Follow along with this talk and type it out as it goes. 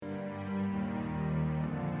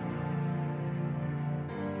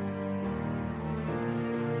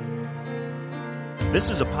This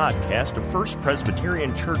is a podcast of First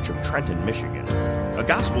Presbyterian Church of Trenton, Michigan, a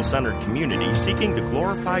gospel-centered community seeking to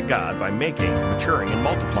glorify God by making, maturing, and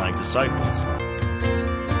multiplying disciples.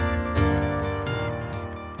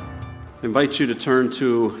 I invite you to turn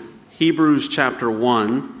to Hebrews chapter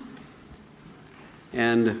 1,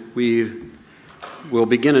 and we will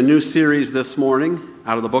begin a new series this morning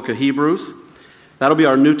out of the book of Hebrews. That'll be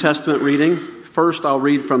our New Testament reading. First, I'll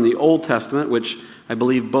read from the Old Testament, which I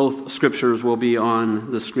believe both scriptures will be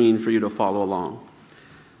on the screen for you to follow along.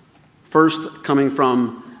 First, coming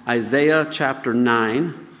from Isaiah chapter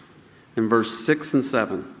 9 and verse 6 and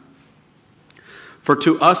 7. For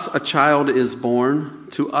to us a child is born,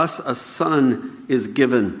 to us a son is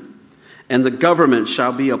given, and the government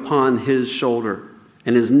shall be upon his shoulder,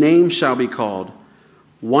 and his name shall be called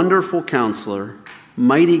Wonderful Counselor,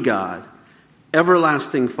 Mighty God,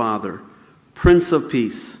 Everlasting Father, Prince of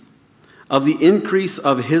Peace. Of the increase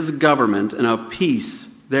of his government and of peace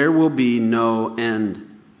there will be no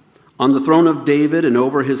end. On the throne of David and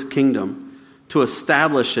over his kingdom, to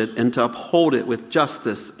establish it and to uphold it with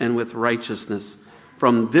justice and with righteousness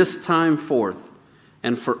from this time forth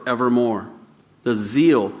and forevermore. The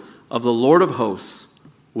zeal of the Lord of hosts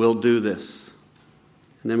will do this.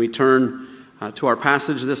 And then we turn to our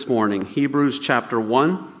passage this morning, Hebrews chapter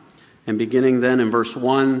 1, and beginning then in verse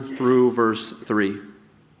 1 through verse 3.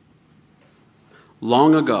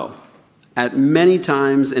 Long ago, at many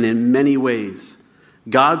times and in many ways,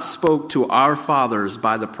 God spoke to our fathers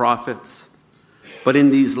by the prophets. But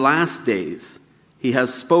in these last days, he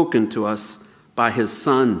has spoken to us by his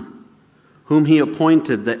Son, whom he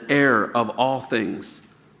appointed the heir of all things,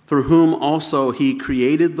 through whom also he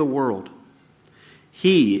created the world.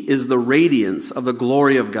 He is the radiance of the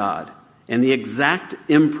glory of God and the exact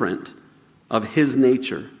imprint of his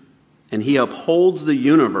nature, and he upholds the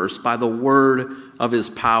universe by the word of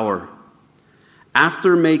his power.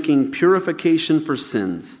 After making purification for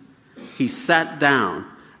sins, he sat down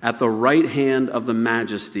at the right hand of the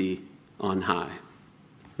Majesty on high.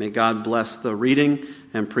 May God bless the reading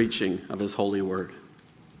and preaching of his holy word.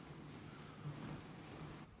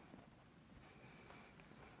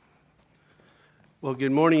 Well,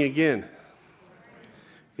 good morning again.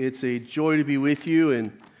 It's a joy to be with you,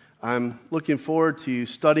 and I'm looking forward to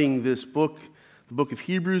studying this book, the book of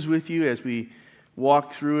Hebrews, with you as we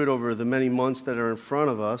walk through it over the many months that are in front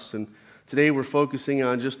of us. And today we're focusing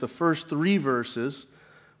on just the first 3 verses,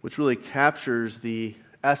 which really captures the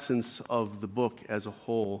essence of the book as a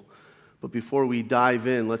whole. But before we dive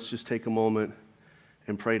in, let's just take a moment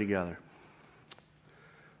and pray together.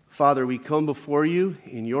 Father, we come before you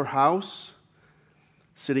in your house,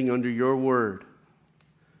 sitting under your word.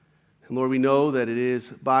 And Lord, we know that it is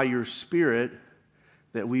by your Spirit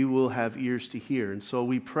that we will have ears to hear. And so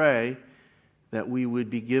we pray that we would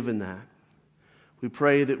be given that. We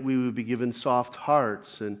pray that we would be given soft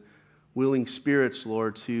hearts and willing spirits,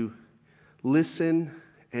 Lord, to listen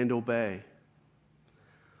and obey.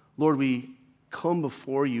 Lord, we come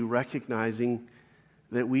before you recognizing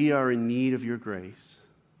that we are in need of your grace.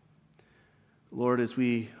 Lord, as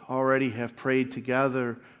we already have prayed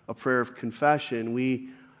together a prayer of confession, we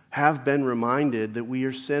have been reminded that we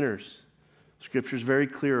are sinners. Scripture is very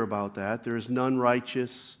clear about that. There is none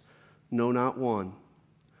righteous, no, not one.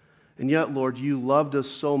 And yet, Lord, you loved us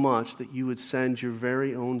so much that you would send your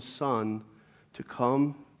very own Son to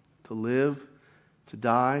come, to live, to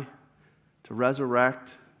die, to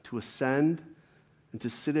resurrect, to ascend, and to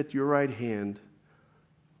sit at your right hand.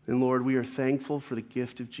 And Lord, we are thankful for the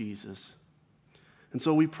gift of Jesus. And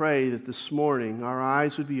so we pray that this morning our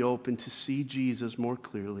eyes would be open to see Jesus more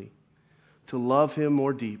clearly, to love him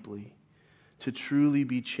more deeply, to truly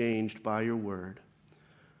be changed by your word.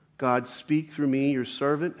 God, speak through me, your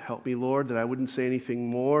servant. Help me, Lord, that I wouldn't say anything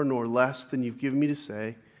more nor less than you've given me to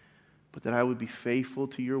say, but that I would be faithful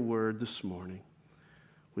to your word this morning.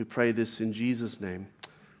 We pray this in Jesus' name.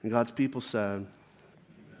 And God's people said,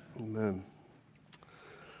 Amen.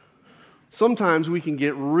 Sometimes we can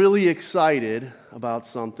get really excited about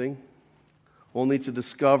something only to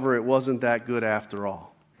discover it wasn't that good after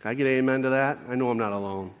all. Can I get an amen to that? I know I'm not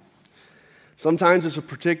alone. Sometimes it's a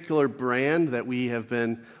particular brand that we have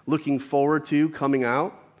been looking forward to coming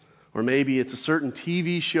out, or maybe it's a certain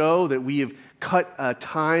TV show that we have cut a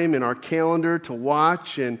time in our calendar to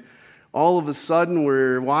watch, and all of a sudden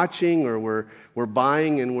we're watching or we're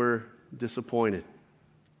buying and we're disappointed.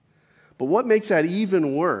 But what makes that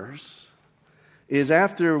even worse is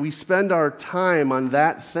after we spend our time on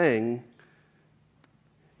that thing,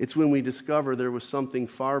 it's when we discover there was something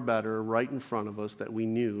far better right in front of us that we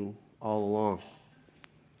knew all along.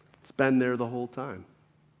 It's been there the whole time.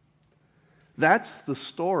 That's the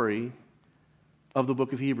story of the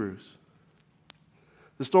book of Hebrews.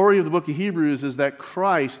 The story of the book of Hebrews is that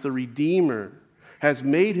Christ, the Redeemer, has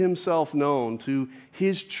made himself known to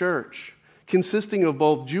his church, consisting of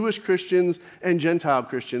both Jewish Christians and Gentile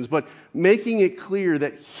Christians, but making it clear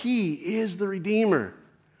that he is the Redeemer,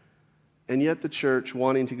 and yet the church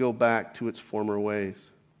wanting to go back to its former ways.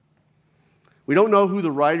 We don't know who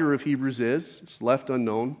the writer of Hebrews is. It's left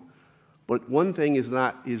unknown. But one thing is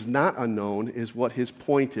not unknown is what his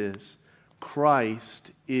point is.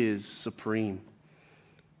 Christ is supreme.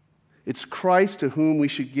 It's Christ to whom we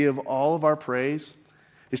should give all of our praise.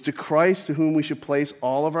 It's to Christ to whom we should place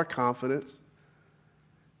all of our confidence.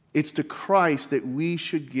 It's to Christ that we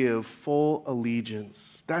should give full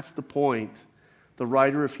allegiance. That's the point the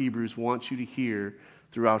writer of Hebrews wants you to hear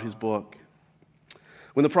throughout his book.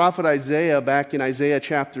 When the prophet Isaiah, back in Isaiah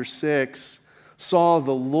chapter 6, saw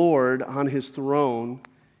the Lord on his throne,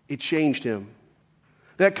 it changed him.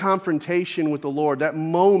 That confrontation with the Lord, that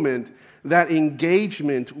moment, that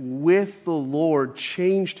engagement with the Lord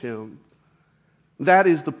changed him. That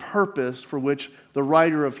is the purpose for which the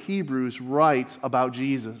writer of Hebrews writes about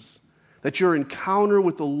Jesus. That your encounter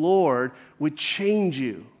with the Lord would change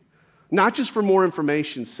you. Not just for more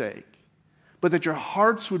information's sake, but that your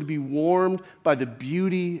hearts would be warmed by the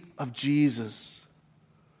beauty of Jesus.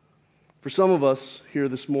 For some of us here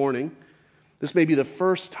this morning, this may be the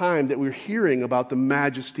first time that we're hearing about the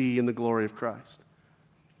majesty and the glory of Christ.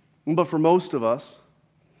 But for most of us,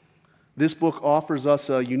 this book offers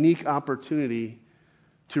us a unique opportunity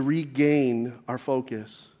to regain our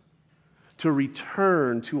focus, to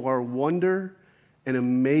return to our wonder and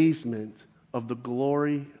amazement of the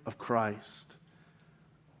glory of Christ.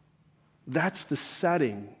 That's the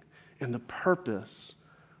setting and the purpose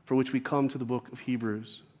for which we come to the book of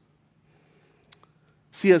Hebrews.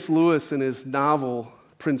 C.S. Lewis, in his novel,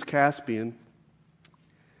 Prince Caspian,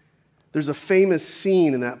 there's a famous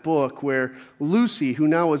scene in that book where Lucy, who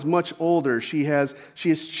now is much older, she has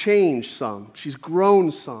changed some. She's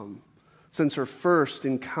grown some since her first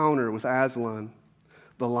encounter with Aslan,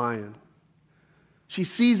 the lion. She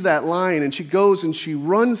sees that lion and she goes and she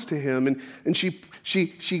runs to him and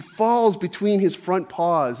she falls between his front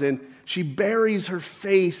paws and she buries her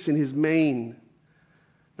face in his mane.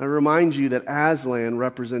 I remind you that Aslan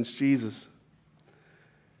represents Jesus.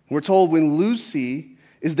 We're told when Lucy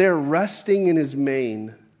is there resting in his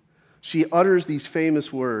mane, she utters these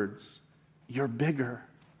famous words, "You're bigger."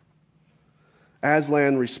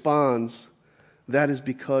 Aslan responds, "That is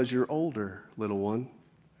because you're older, little one.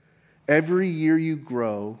 Every year you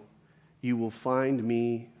grow, you will find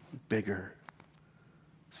me bigger."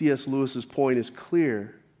 C.S. Lewis's point is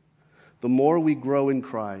clear. The more we grow in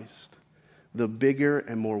Christ, the bigger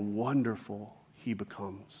and more wonderful he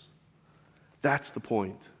becomes. That's the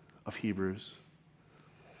point of Hebrews.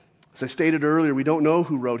 As I stated earlier, we don't know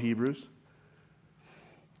who wrote Hebrews.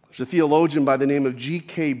 There's a theologian by the name of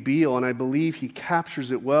G.K. Beale, and I believe he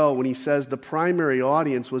captures it well when he says the primary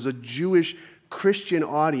audience was a Jewish Christian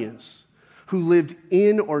audience who lived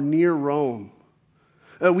in or near Rome.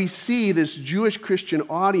 We see this Jewish Christian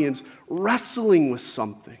audience wrestling with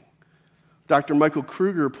something. Dr. Michael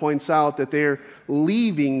Kruger points out that they're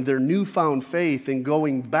leaving their newfound faith and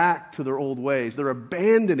going back to their old ways. They're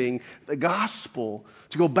abandoning the gospel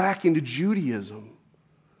to go back into Judaism.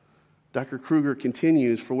 Dr. Kruger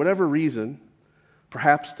continues, for whatever reason,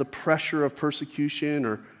 perhaps the pressure of persecution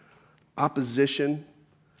or opposition,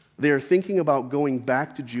 they are thinking about going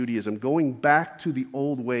back to Judaism, going back to the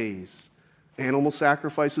old ways. Animal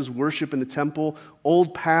sacrifices, worship in the temple,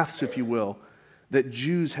 old paths, if you will, that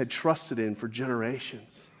Jews had trusted in for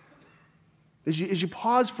generations. As you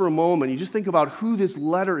pause for a moment, you just think about who this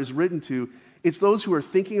letter is written to. It's those who are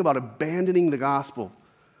thinking about abandoning the gospel.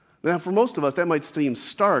 Now, for most of us, that might seem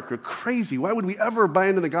stark or crazy. Why would we ever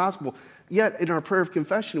abandon the gospel? Yet, in our prayer of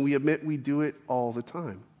confession, we admit we do it all the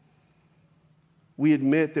time. We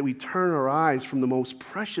admit that we turn our eyes from the most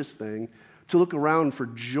precious thing to look around for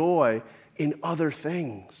joy in other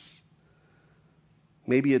things.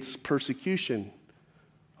 Maybe it's persecution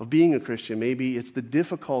of being a Christian. Maybe it's the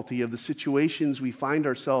difficulty of the situations we find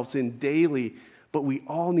ourselves in daily, but we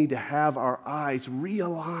all need to have our eyes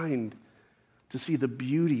realigned to see the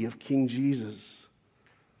beauty of King Jesus.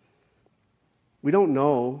 We don't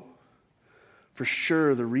know for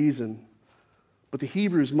sure the reason, but the book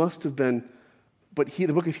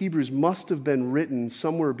of Hebrews must have been written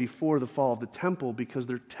somewhere before the fall of the temple because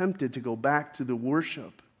they're tempted to go back to the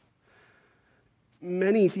worship.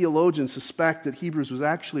 Many theologians suspect that Hebrews was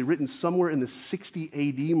actually written somewhere in the 60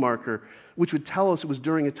 AD marker, which would tell us it was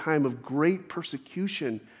during a time of great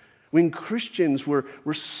persecution when Christians were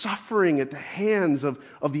suffering at the hands of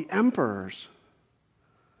the emperors.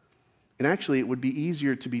 And actually, it would be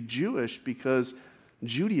easier to be Jewish because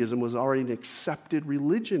Judaism was already an accepted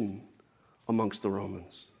religion amongst the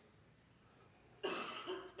Romans.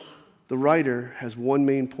 The writer has one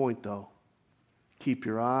main point, though. Keep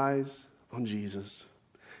your eyes on Jesus.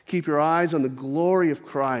 Keep your eyes on the glory of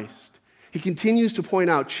Christ. He continues to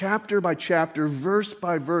point out chapter by chapter, verse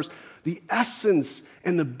by verse, the essence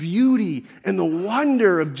and the beauty and the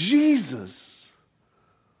wonder of Jesus.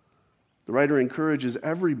 The writer encourages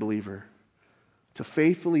every believer to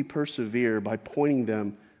faithfully persevere by pointing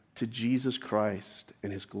them to Jesus Christ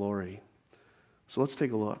and his glory. So let's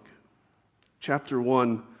take a look. Chapter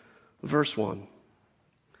 1, verse 1.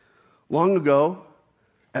 Long ago,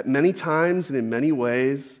 at many times and in many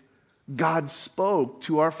ways, God spoke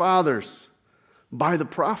to our fathers by the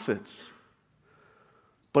prophets.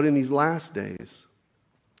 But in these last days,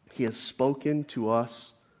 he has spoken to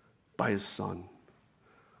us by his Son.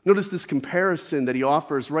 Notice this comparison that he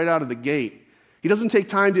offers right out of the gate. He doesn't take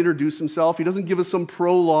time to introduce himself. He doesn't give us some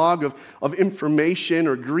prologue of information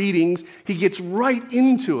or greetings. He gets right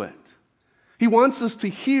into it. He wants us to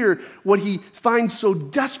hear what he finds so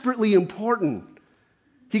desperately important.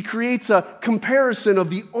 He creates a comparison of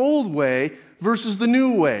the old way versus the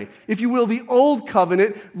new way. If you will, the old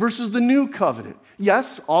covenant versus the new covenant.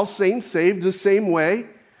 Yes, all saints saved the same way.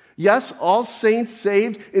 Yes, all saints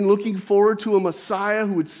saved in looking forward to a Messiah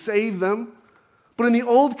who would save them. But in the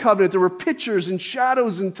old covenant, there were pictures and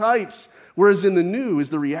shadows and types, whereas in the new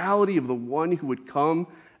is the reality of the one who would come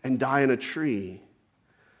and die on a tree.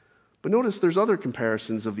 But notice there's other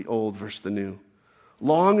comparisons of the old versus the new.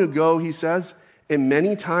 Long ago, he says, in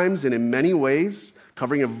many times and in many ways,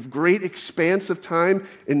 covering a great expanse of time,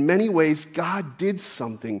 in many ways, God did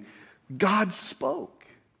something. God spoke.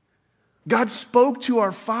 God spoke to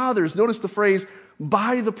our fathers. Notice the phrase,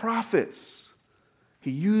 by the prophets. He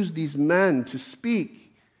used these men to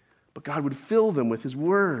speak, but God would fill them with his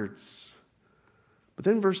words. But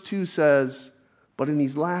then verse 2 says, but in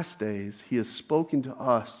these last days, he has spoken to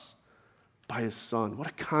us by his Son. What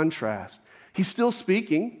a contrast. He's still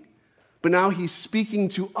speaking, but now he's speaking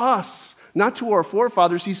to us, not to our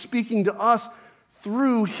forefathers. He's speaking to us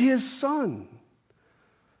through his Son.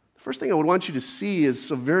 The first thing I would want you to see is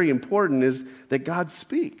so very important is that God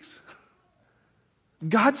speaks.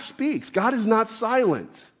 God speaks. God is not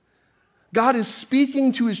silent. God is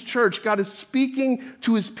speaking to his church. God is speaking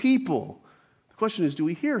to his people. The question is, do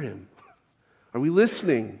we hear him? Are we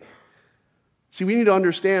listening? See, we need to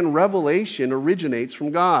understand revelation originates from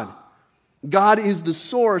God. God is the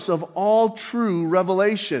source of all true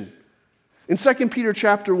revelation. In 2 Peter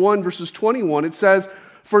chapter 1, verses 21, it says,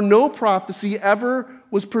 for no prophecy ever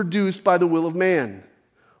was produced by the will of man,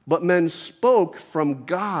 but men spoke from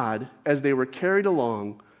God as they were carried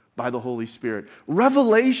along by the Holy Spirit.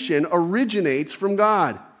 Revelation originates from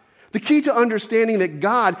God. The key to understanding that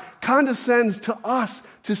God condescends to us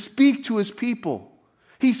to speak to his people.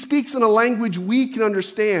 He speaks in a language we can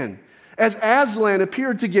understand. As Aslan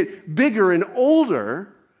appeared to get bigger and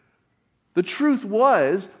older, the truth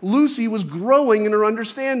was Lucy was growing in her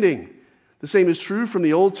understanding. The same is true from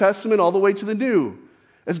the Old Testament all the way to the New.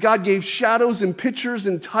 As God gave shadows and pictures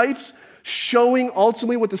and types showing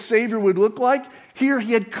ultimately what the Savior would look like, here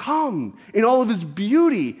he had come in all of his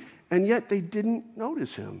beauty, and yet they didn't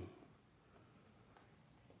notice him.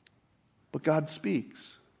 But God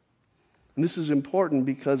speaks. And this is important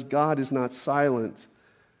because God is not silent,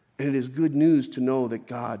 and it is good news to know that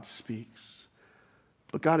God speaks.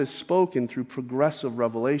 But God has spoken through progressive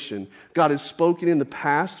revelation. God has spoken in the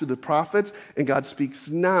past through the prophets, and God speaks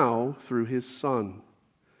now through his Son.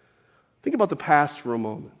 Think about the past for a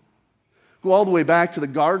moment. Go all the way back to the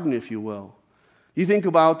garden, if you will. You think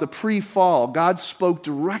about the pre-fall. God spoke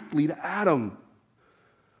directly to Adam. There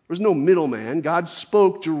was no middleman. God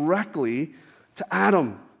spoke directly to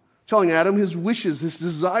Adam, telling Adam his wishes, his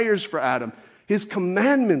desires for Adam, his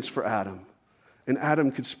commandments for Adam. And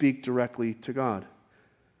Adam could speak directly to God.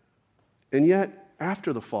 And yet,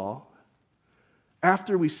 after the fall,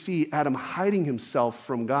 after we see Adam hiding himself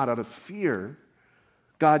from God out of fear,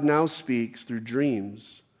 God now speaks through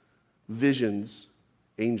dreams, visions,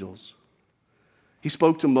 angels. He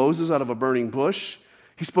spoke to Moses out of a burning bush.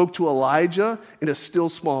 He spoke to Elijah in a still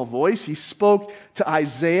small voice. He spoke to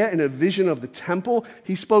Isaiah in a vision of the temple.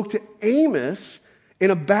 He spoke to Amos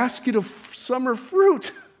in a basket of summer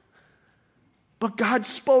fruit. But God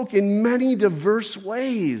spoke in many diverse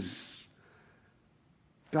ways.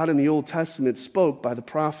 God in the Old Testament spoke by the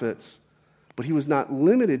prophets, but he was not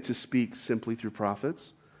limited to speak simply through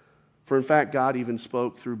prophets. For in fact, God even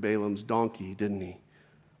spoke through Balaam's donkey, didn't he?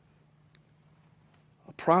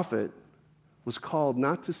 A prophet was called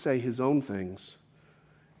not to say his own things.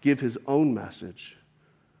 give his own message,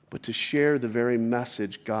 but to share the very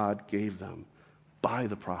message God gave them by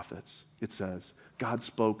the prophets. It says, God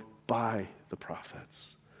spoke by the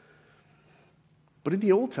prophets. But in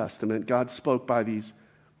the Old Testament, God spoke by these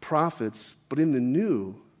prophets, but in the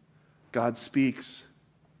New, God speaks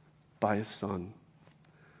by his Son.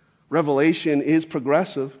 Revelation is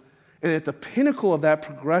progressive, and at the pinnacle of that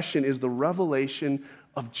progression is the revelation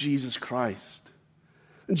of Jesus Christ.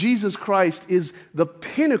 Jesus Christ is the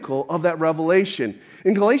pinnacle of that revelation.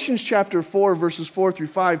 In Galatians chapter 4, verses 4 through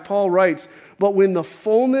 5, Paul writes, "But when the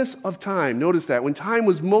fullness of time," notice that, when time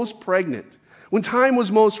was most pregnant, when time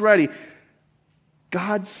was most ready,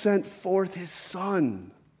 God sent forth his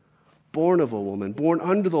Son, born of a woman, born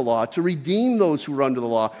under the law, to redeem those who were under the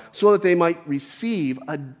law, so that they might receive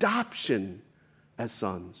adoption as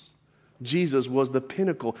sons. Jesus was the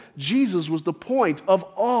pinnacle. Jesus was the point of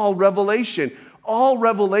all revelation. All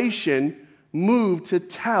revelation moved to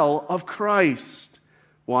tell of Christ.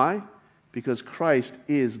 Why? Because Christ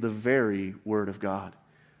is the very Word of God.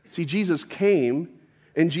 See, Jesus came,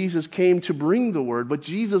 and Jesus came to bring the Word, but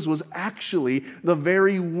Jesus was actually the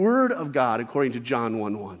very Word of God, according to John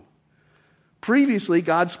 1:1. Previously,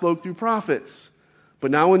 God spoke through prophets,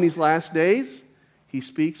 but now in these last days, he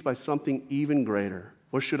speaks by something even greater.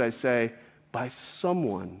 Or should I say, by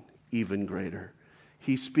someone even greater.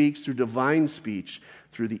 He speaks through divine speech,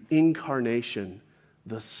 through the incarnation,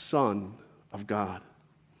 the Son of God.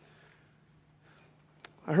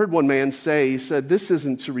 I heard one man say, he said, this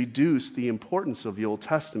isn't to reduce the importance of the Old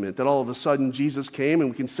Testament, that all of a sudden Jesus came and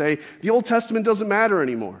we can say the Old Testament doesn't matter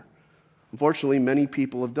anymore. Unfortunately, many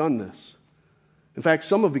people have done this. In fact,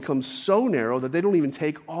 some have become so narrow that they don't even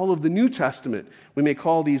take all of the New Testament. We may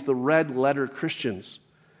call these the red letter Christians.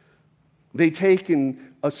 They take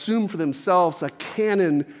and assume for themselves a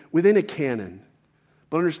canon within a canon.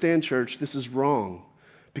 But understand, church, this is wrong.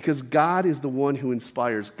 Because God is the one who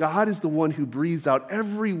inspires. God is the one who breathes out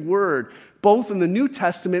every word, both in the New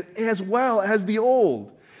Testament as well as the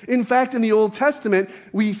Old. In fact, in the Old Testament,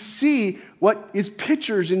 we see what is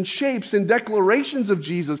pictures and shapes and declarations of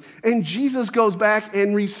Jesus. And Jesus goes back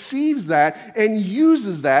and receives that and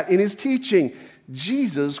uses that in his teaching.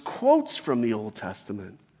 Jesus quotes from the Old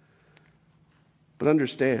Testament. But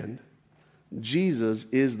understand, Jesus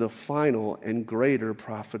is the final and greater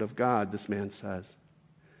prophet of God, this man says.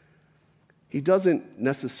 He doesn't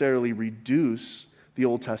necessarily reduce the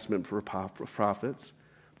Old Testament prophets,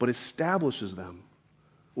 but establishes them.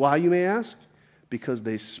 Why, you may ask? Because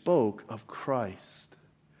they spoke of Christ.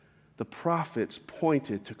 The prophets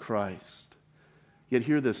pointed to Christ. Yet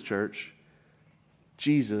hear this, church.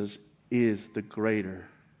 Jesus is the greater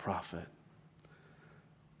prophet.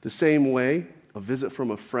 The same way a visit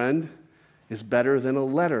from a friend is better than a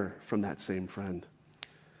letter from that same friend.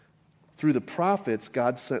 Through the prophets,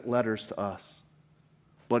 God sent letters to us.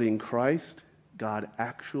 But in Christ, God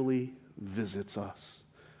actually visits us.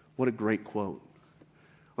 What a great quote.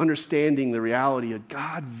 Understanding the reality of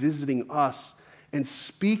God visiting us and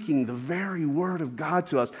speaking the very word of God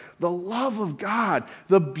to us, the love of God,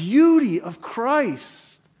 the beauty of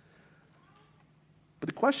Christ. But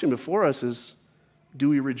the question before us is, do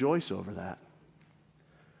we rejoice over that?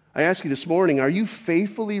 I ask you this morning, are you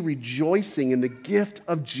faithfully rejoicing in the gift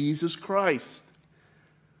of Jesus Christ?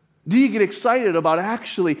 Do you get excited about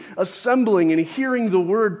actually assembling and hearing the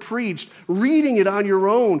word preached, reading it on your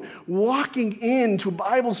own, walking into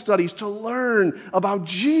Bible studies to learn about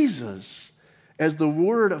Jesus as the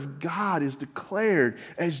word of God is declared,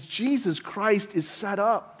 as Jesus Christ is set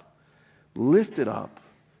up, lifted up,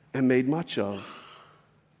 and made much of?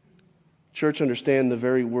 Church, understand the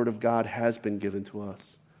very word of God has been given to us.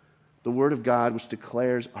 The word of God which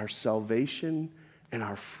declares our salvation and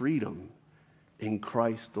our freedom in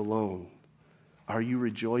Christ alone. Are you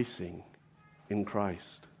rejoicing in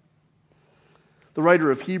Christ? The writer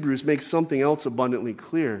of Hebrews makes something else abundantly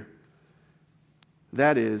clear.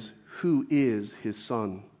 That is, who is his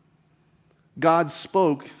Son? God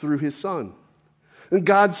spoke through his Son. And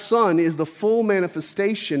God's Son is the full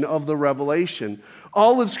manifestation of the revelation.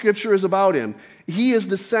 All of Scripture is about him. He is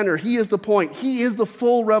the center. He is the point. He is the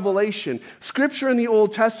full revelation. Scripture in the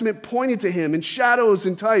Old Testament pointed to him in shadows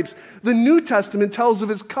and types. The New Testament tells of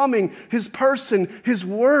his coming, his person, his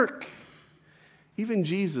work. Even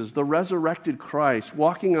Jesus, the resurrected Christ,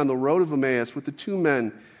 walking on the road of Emmaus with the two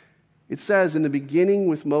men, it says, in the beginning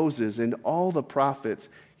with Moses and all the prophets,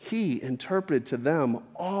 he interpreted to them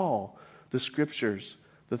all the Scriptures,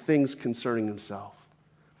 the things concerning himself.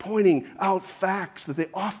 Pointing out facts that they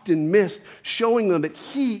often missed, showing them that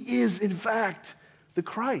he is, in fact, the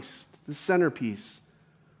Christ, the centerpiece,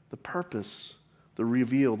 the purpose, the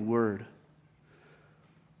revealed word.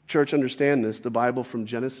 Church, understand this. The Bible from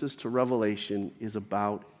Genesis to Revelation is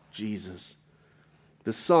about Jesus.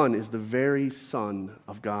 The Son is the very Son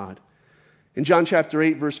of God. In John chapter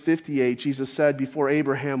 8, verse 58, Jesus said, "Before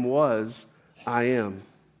Abraham was, I am."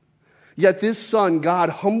 Yet this Son, God,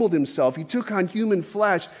 humbled himself. He took on human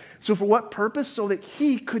flesh. So for what purpose? So that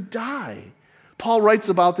he could die. Paul writes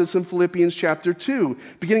about this in Philippians chapter 2.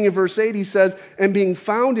 Beginning in verse 8, he says, "And being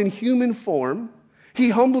found in human form, he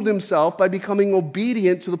humbled himself by becoming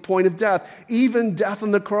obedient to the point of death, even death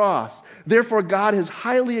on the cross. Therefore God has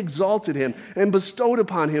highly exalted him and bestowed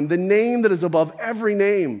upon him the name that is above every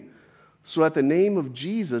name. So at the name of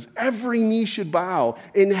Jesus, every knee should bow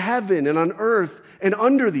in heaven and on earth and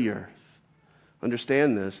under the earth."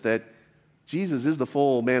 Understand this, that Jesus is the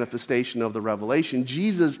full manifestation of the revelation.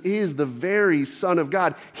 Jesus is the very Son of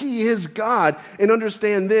God. He is God. And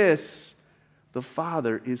understand this, the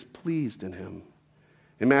Father is pleased in him.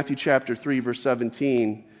 In Matthew chapter 3, verse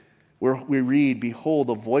 17, where we read, "Behold,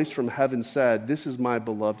 a voice from heaven said, 'This is my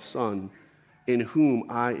beloved Son, in whom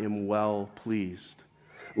I am well pleased.'"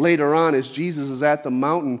 Later on, as Jesus is at the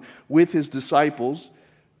mountain with his disciples,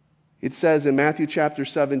 it says in Matthew chapter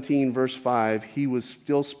 17, verse 5, he was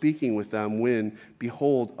still speaking with them when,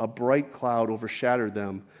 behold, a bright cloud overshadowed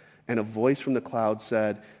them, and a voice from the cloud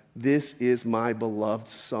said, "This is my beloved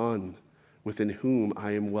Son, within whom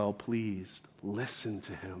I am well pleased. Listen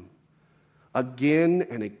to him." Again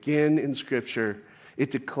and again in Scripture,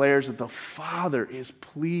 it declares that the Father is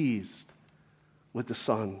pleased with the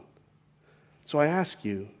Son. So I ask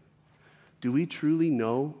you, do we truly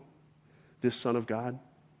know this Son of God?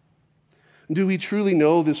 Do we truly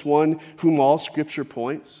know this one whom all Scripture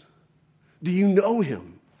points? Do you know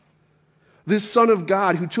him? This Son of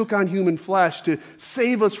God who took on human flesh to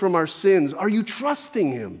save us from our sins, are you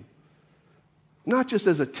trusting him? Not just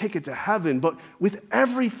as a ticket to heaven, but with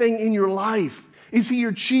everything in your life. Is he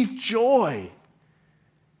your chief joy?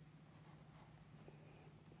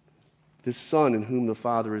 This Son in whom the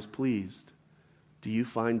Father is pleased, do you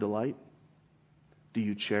find delight? Do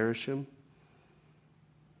you cherish him?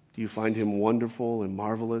 Do you find him wonderful and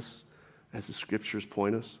marvelous as the Scriptures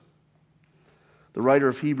point us? The writer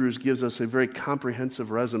of Hebrews gives us a very comprehensive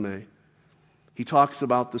resume. He talks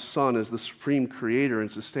about the Son as the supreme creator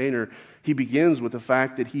and sustainer. He begins with the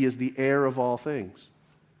fact that he is the heir of all things.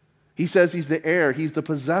 He says he's the heir, he's the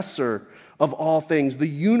possessor of all things. The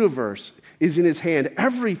universe is in his hand.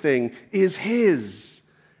 Everything is his.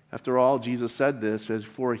 After all, Jesus said this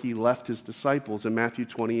before he left his disciples in Matthew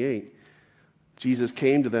 28. Jesus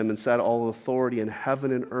came to them and said, "All authority in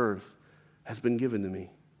heaven and earth has been given to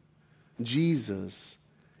me." Jesus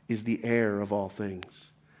is the heir of all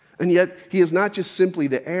things. And yet, he is not just simply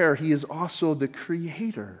the heir, he is also the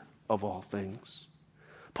creator of all things.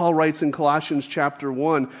 Paul writes in Colossians chapter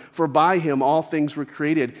 1, "For by him all things were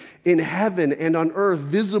created, in heaven and on earth,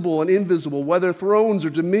 visible and invisible, whether thrones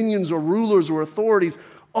or dominions or rulers or authorities,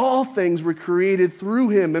 all things were created through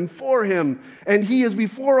him and for him, and he is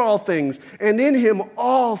before all things, and in him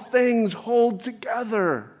all things hold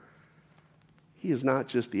together." He is not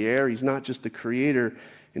just the heir, he's not just the creator.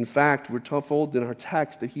 In fact, we're told in our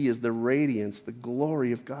text that he is the radiance, the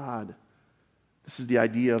glory of God. This is the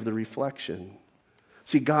idea of the reflection.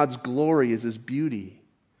 See, God's glory is his beauty,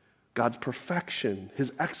 God's perfection,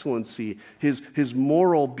 his excellency, his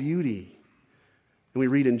moral beauty. And we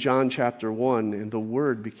read in John chapter 1, "And the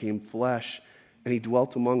Word became flesh, and he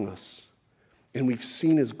dwelt among us. And we've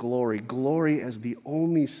seen his glory, glory as the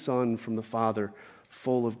only Son from the Father,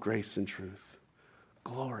 full of grace and truth."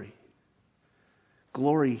 Glory.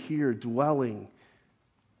 Glory here, dwelling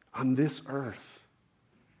on this earth.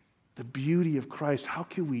 The beauty of Christ. How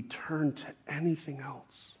can we turn to anything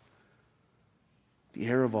else? The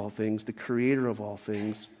heir of all things, the creator of all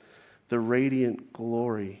things, the radiant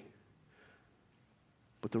glory.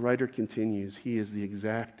 But the writer continues, he is the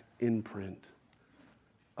exact imprint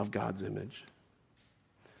of God's image.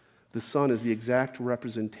 The Son is the exact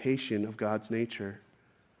representation of God's nature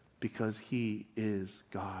because he is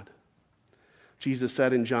God. Jesus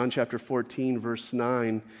said in John chapter 14, verse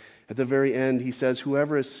 9, at the very end, he says,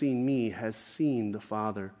 "Whoever has seen me has seen the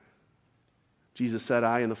Father." Jesus said,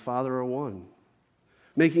 "I and the Father are one,"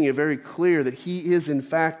 making it very clear that he is, in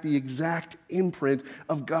fact, the exact imprint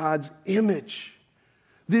of God's image.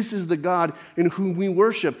 This is the God in whom we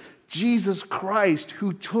worship, Jesus Christ,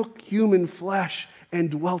 who took human flesh and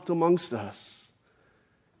dwelt amongst us.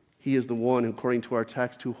 He is the one, according to our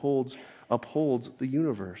text, who upholds the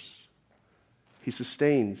universe. He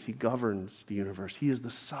sustains, he governs the universe. He is the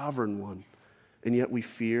sovereign one. And yet we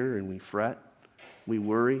fear and we fret, we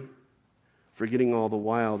worry, forgetting all the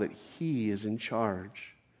while that he is in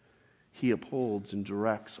charge. He upholds and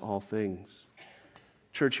directs all things.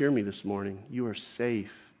 Church, hear me this morning. You are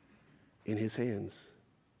safe in his hands.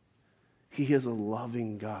 He is a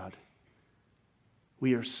loving God.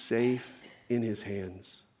 We are safe in his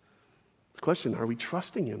hands. The question, are we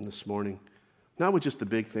trusting him this morning? Not with just the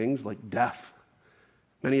big things like death.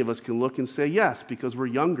 Many of us can look and say yes because we're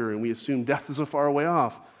younger and we assume death is a far way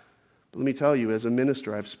off. But let me tell you, as a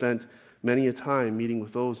minister, I've spent many a time meeting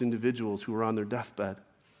with those individuals who are on their deathbed.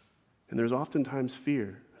 And there's oftentimes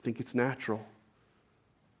fear. I think it's natural.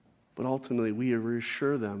 But ultimately, we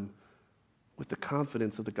reassure them with the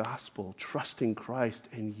confidence of the gospel, trusting Christ,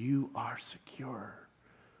 and you are secure.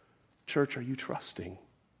 Church, are you trusting?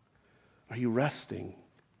 Are you resting?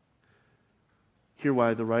 Hear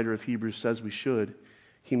why the writer of Hebrews says we should.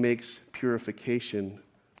 He makes purification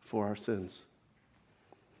for our sins.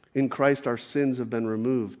 In Christ, our sins have been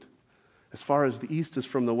removed. As far as the east is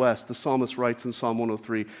from the west, the psalmist writes in Psalm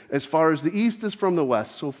 103, as far as the east is from the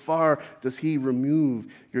west, so far does he remove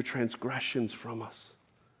your transgressions from us.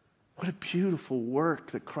 What a beautiful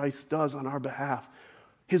work that Christ does on our behalf.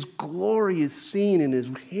 His glory is seen in his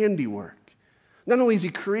handiwork. Not only has he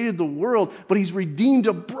created the world, but he's redeemed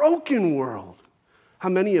a broken world. How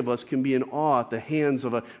many of us can be in awe at the hands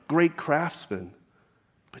of a great craftsman?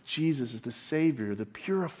 But Jesus is the Savior, the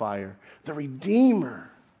purifier, the Redeemer.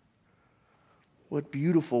 What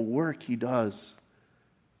beautiful work he does.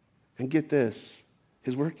 And get this,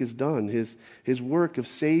 his work is done. His work of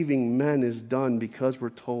saving men is done because we're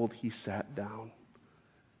told he sat down.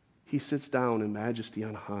 He sits down in majesty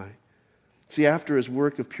on high. See, after his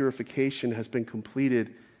work of purification has been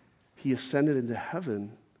completed, he ascended into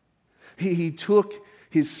heaven. He took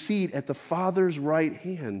his seat at the Father's right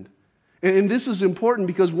hand. And this is important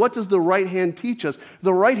because what does the right hand teach us?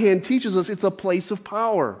 The right hand teaches us it's a place of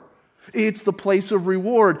power. It's the place of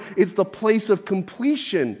reward. It's the place of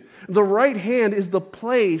completion. The right hand is the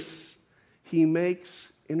place he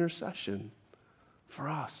makes intercession for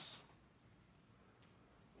us.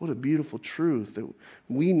 What a beautiful truth that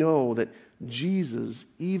we know that Jesus,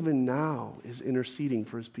 even now, is interceding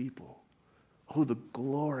for his people. Oh, the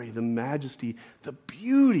glory, the majesty, the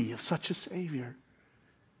beauty of such a Savior.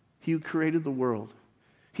 He who created the world.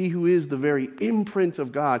 He who is the very imprint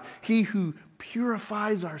of God. He who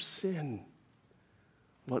purifies our sin.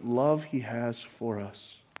 What love he has for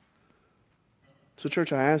us. So,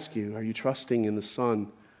 church, I ask you, are you trusting in the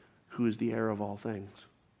Son who is the heir of all things?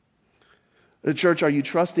 Church, are you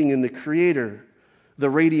trusting in the Creator,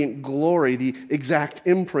 the radiant glory, the exact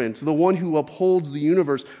imprint, the one who upholds the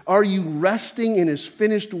universe? Are you resting in his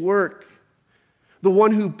finished work, the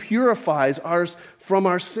one who purifies us from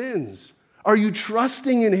our sins? Are you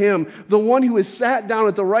trusting in him, the one who has sat down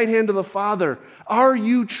at the right hand of the Father? Are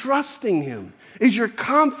you trusting him? Is your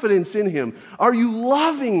confidence in him? Are you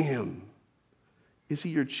loving him? Is he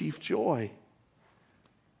your chief joy?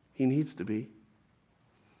 He needs to be.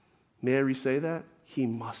 May I re-say that? He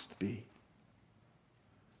must be.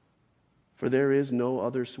 For there is no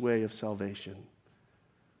other way of salvation.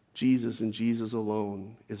 Jesus and Jesus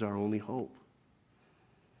alone is our only hope.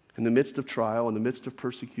 In the midst of trial, in the midst of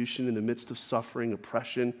persecution, in the midst of suffering,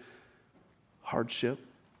 oppression, hardship,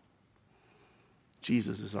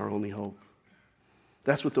 Jesus is our only hope.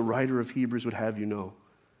 That's what the writer of Hebrews would have you know.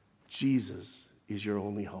 Jesus is your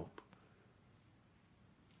only hope.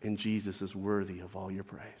 And Jesus is worthy of all your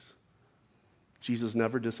praise. Jesus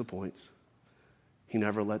never disappoints. He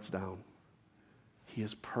never lets down. He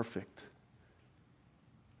is perfect.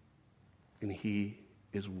 And he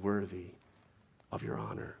is worthy of your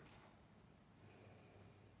honor.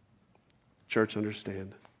 Church,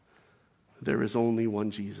 understand, there is only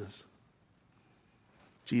one Jesus.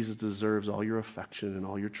 Jesus deserves all your affection and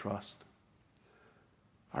all your trust.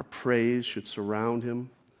 Our praise should surround him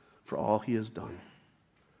for all he has done.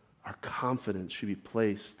 Our confidence should be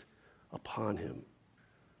placed upon him,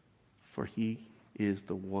 for he is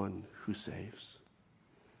the one who saves.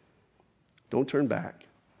 Don't turn back.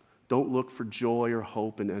 Don't look for joy or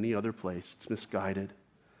hope in any other place. It's misguided.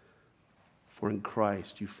 For in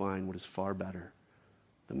Christ you find what is far better,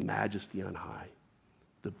 the majesty on high,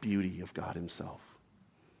 the beauty of God himself.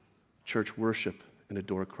 Church, worship and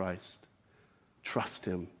adore Christ. Trust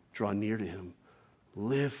him, draw near to him,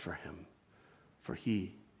 live for him, for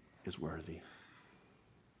he is worthy.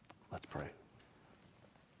 Let's pray.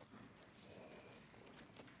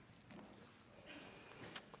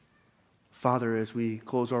 Father, as we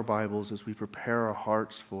close our Bibles, as we prepare our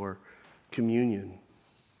hearts for communion,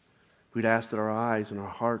 we'd ask that our eyes and our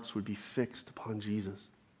hearts would be fixed upon Jesus.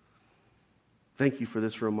 Thank you for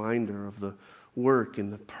this reminder of the work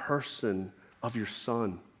and the person of your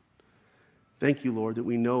Son. Thank you, Lord, that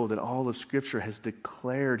we know that all of Scripture has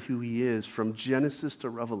declared who he is from Genesis to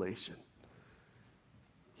Revelation.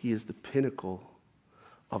 He is the pinnacle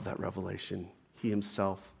of that revelation. He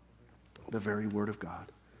himself, the very Word of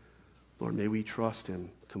God. Lord, may we trust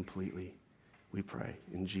him completely, we pray,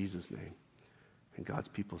 in Jesus' name. And God's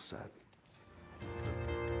people said.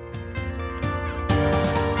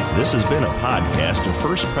 This has been a podcast of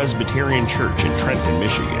First Presbyterian Church in Trenton,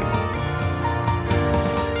 Michigan.